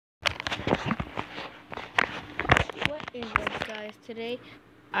Yes, guys. Today,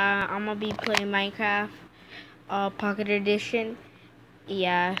 I'm gonna be playing Minecraft, Pocket Edition.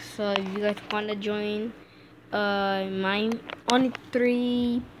 Yeah. So if you guys wanna join, mine only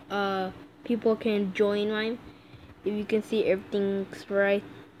 3 people can join mine. If you can see, everything's right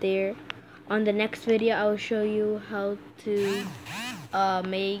there. On the next video, I'll show you how to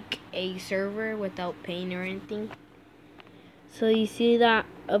make a server without paying or anything. So you see that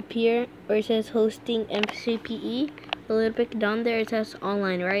up here where it says hosting MCPE, a little bit down there it says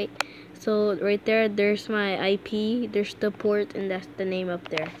online, right? So right there, there's my IP, there's the port, and that's the name up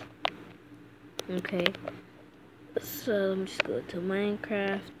there. Okay, so let me just go to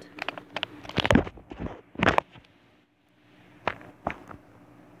Minecraft.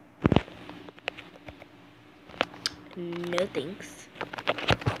 No thanks.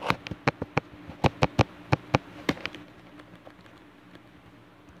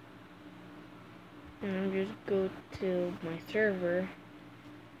 And I'm just go to my server.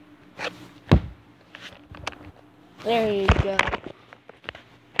 There you go.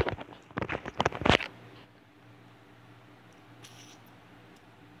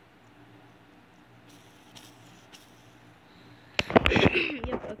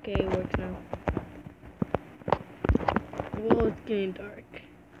 Yep, okay, it works now. Whoa, it's getting dark.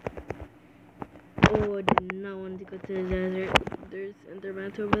 Oh, I did not want to go to the desert. There's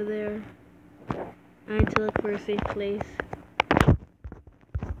Endermans over there. I need to look for a safe place.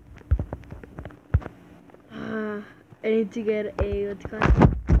 I need to get a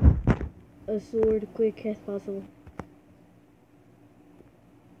sword quick as possible.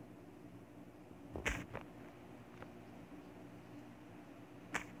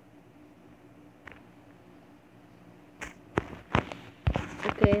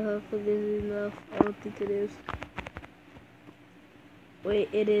 Okay, hopefully this is enough. I don't think it is. Wait,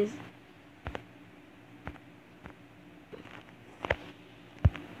 it is.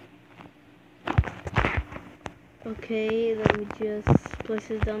 Okay, let me just place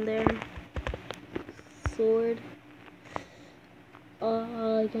this down there. Sword.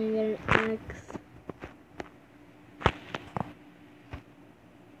 I can get an axe.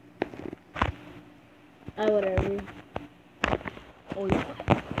 Whatever. Oh yeah.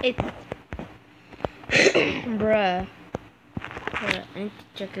 It's bruh. I need to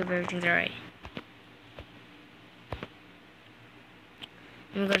check if everything's alright.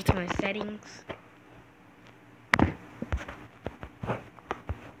 I'm gonna go to my settings.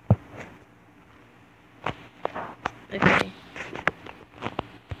 Okay.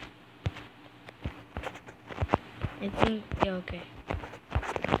 I think, yeah, okay.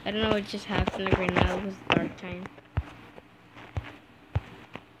 I don't know what just happened right now. It was dark time.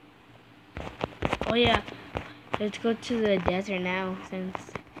 Oh yeah. Let's go to the desert now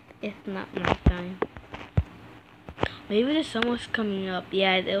since it's not night time. Maybe the sun was coming up.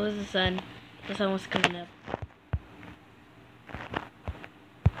 Yeah, it was the sun. The sun was coming up.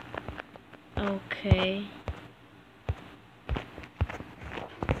 Okay.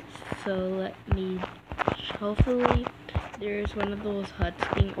 So let me. Hopefully, there's one of those huts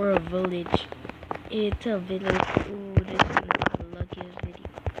thing or a village. It's a village. Ooh, this is the luckiest video.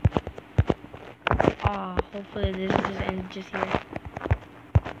 Ah, hopefully this just ends just here.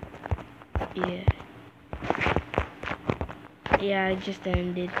 Yeah. Yeah, it just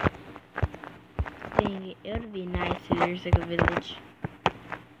ended. Dang it, it would be nice if there's like a village.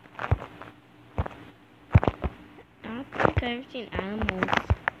 I don't think I've ever seen animals.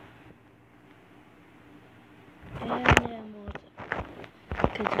 Animals.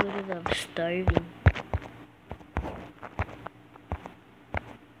 Because what if I'm starving?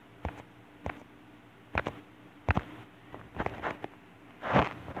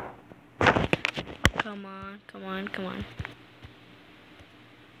 Come on, come on, come on.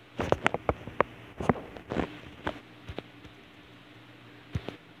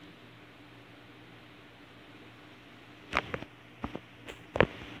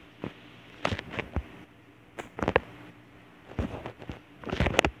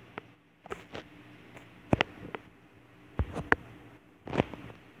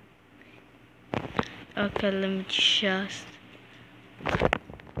 Okay, let me just.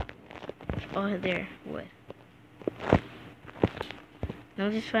 Oh, there. What?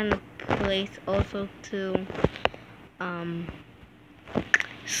 I'll just find a place also to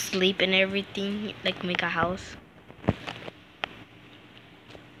sleep and everything, like make a house.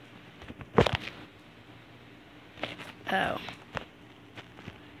 Oh,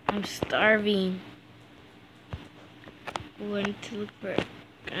 I'm starving. We need to look for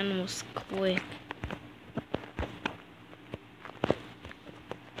animals quick.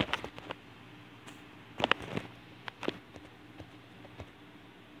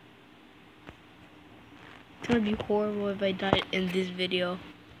 gonna be horrible if I die in this video.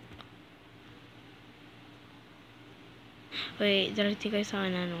 Wait, did I think I saw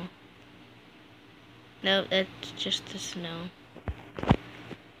an animal? No, that's just the snow.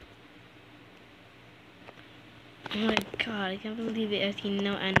 Oh my god, I can't believe it. I've seen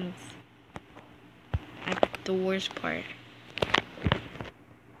no animals. That's the worst part.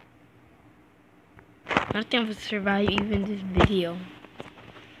 I don't think I'm gonna survive even this video.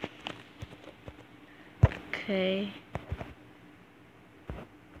 Okay.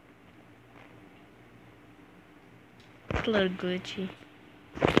 It's a little glitchy.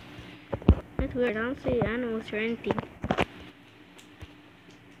 That's weird. I don't see animals or anything.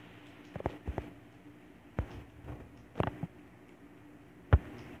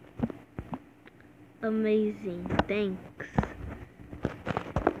 Amazing. Thanks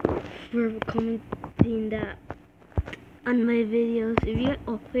for commenting that on my videos. If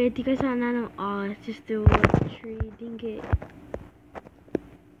you wait, you guys saw an animal? Oh, it's just the wood tree. Dang it.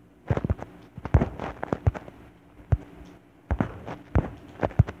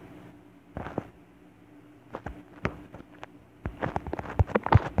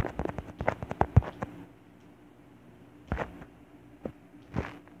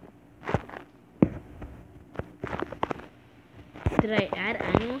 Did I add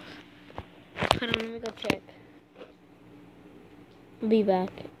animals? Hold on, let me go check. I'll be back.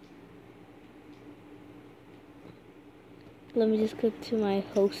 Let me just click to my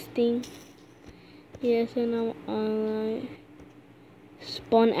hosting. Yes, and I'm online.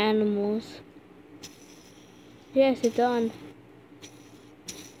 Spawn animals. Yes, it's on.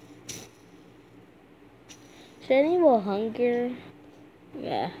 Should I enable hunger?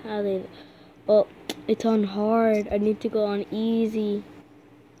 Yeah, I'll leave it. Oh, it's on hard. I need to go on easy.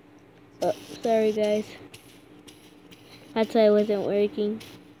 Oh, sorry guys. That's why it wasn't working.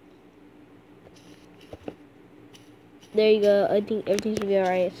 There you go. I think everything should be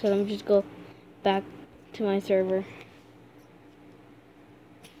alright. So let me just go back to my server.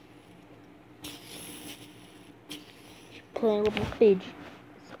 Playing with my fidget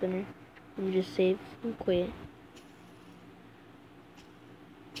spinner. Let me just save and quit.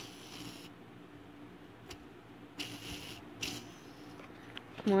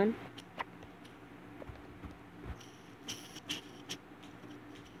 Come on.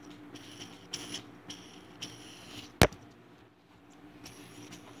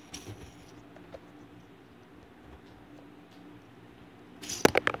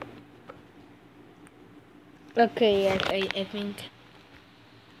 Okay, yes, I think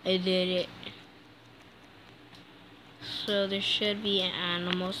I did it. So there should be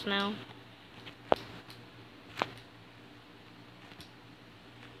animals now.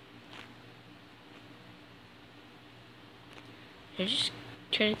 I just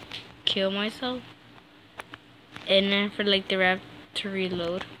try to kill myself, and then for like the rap to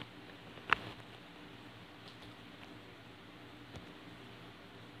reload.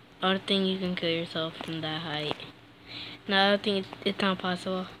 I don't think you can kill yourself from that height. No, I don't think it's not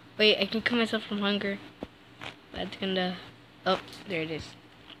possible. Wait, I can kill myself from hunger. That's gonna... Oh, there it is.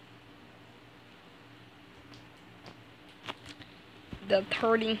 That's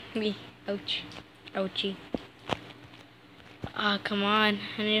hurting me. Ouch. Ouchie. Ah, come on.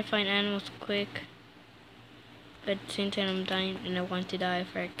 I need to find animals quick. But at the same time I'm dying and I want to die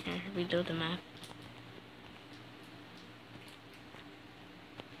if I can reload the map.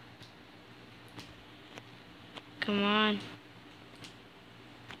 Come on.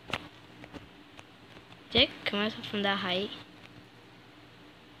 Did I kill myself from that height?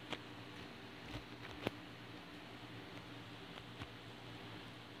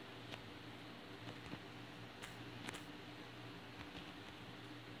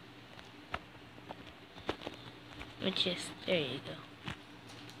 Which is, there you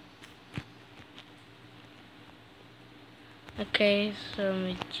go. Okay, so let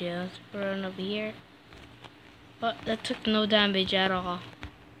me just run over here. But that took no damage at all.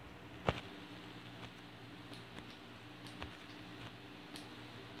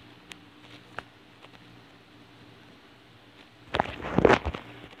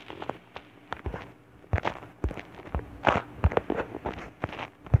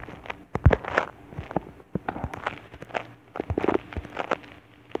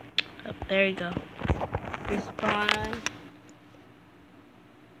 Oh, there you go. Respawn.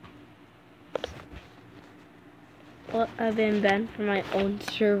 Well, I've been banned from my own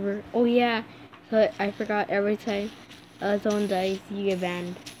server. Oh yeah, so I forgot every time someone dies, you get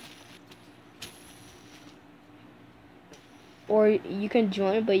banned. Or you can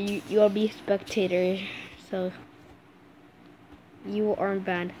join, but you'll be a spectator, so you aren't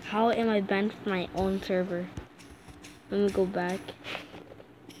banned. How am I banned from my own server? Let me go back.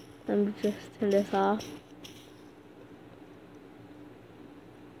 Let me just turn this off.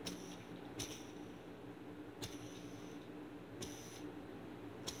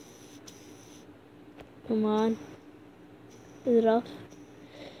 Come on. Is it off?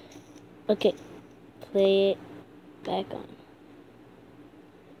 Okay. Play it back on.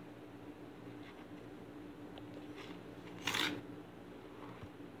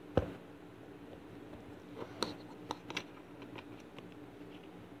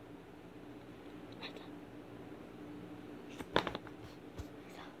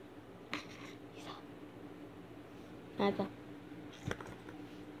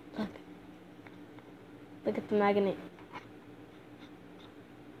 Look. Look at the magnet.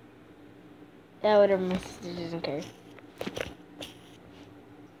 Yeah, whatever, my sister doesn't care.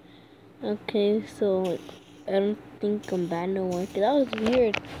 Okay, so I don't think I'm banned no more. That was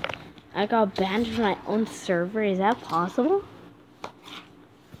weird. I got banned from my own server. Is that possible?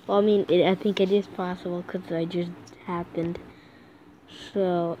 Well, I mean, I think it is possible because I just happened.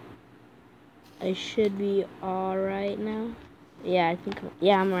 So I should be alright now. Yeah, I think.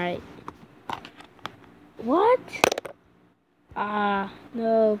 I'm right. What?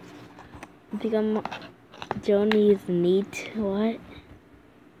 No. I think I'm. Joni is neat. What?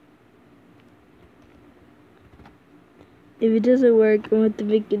 If it doesn't work, I'm going to have to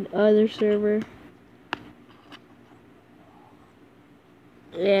make another server.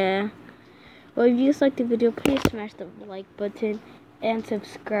 Yeah. Well, if you guys liked the video, please smash the like button and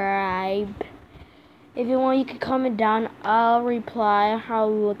subscribe. If you want, you can comment down. I'll reply. I'll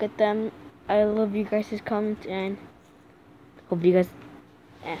look at them. I love you guys' comments and hope you guys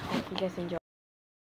enjoy.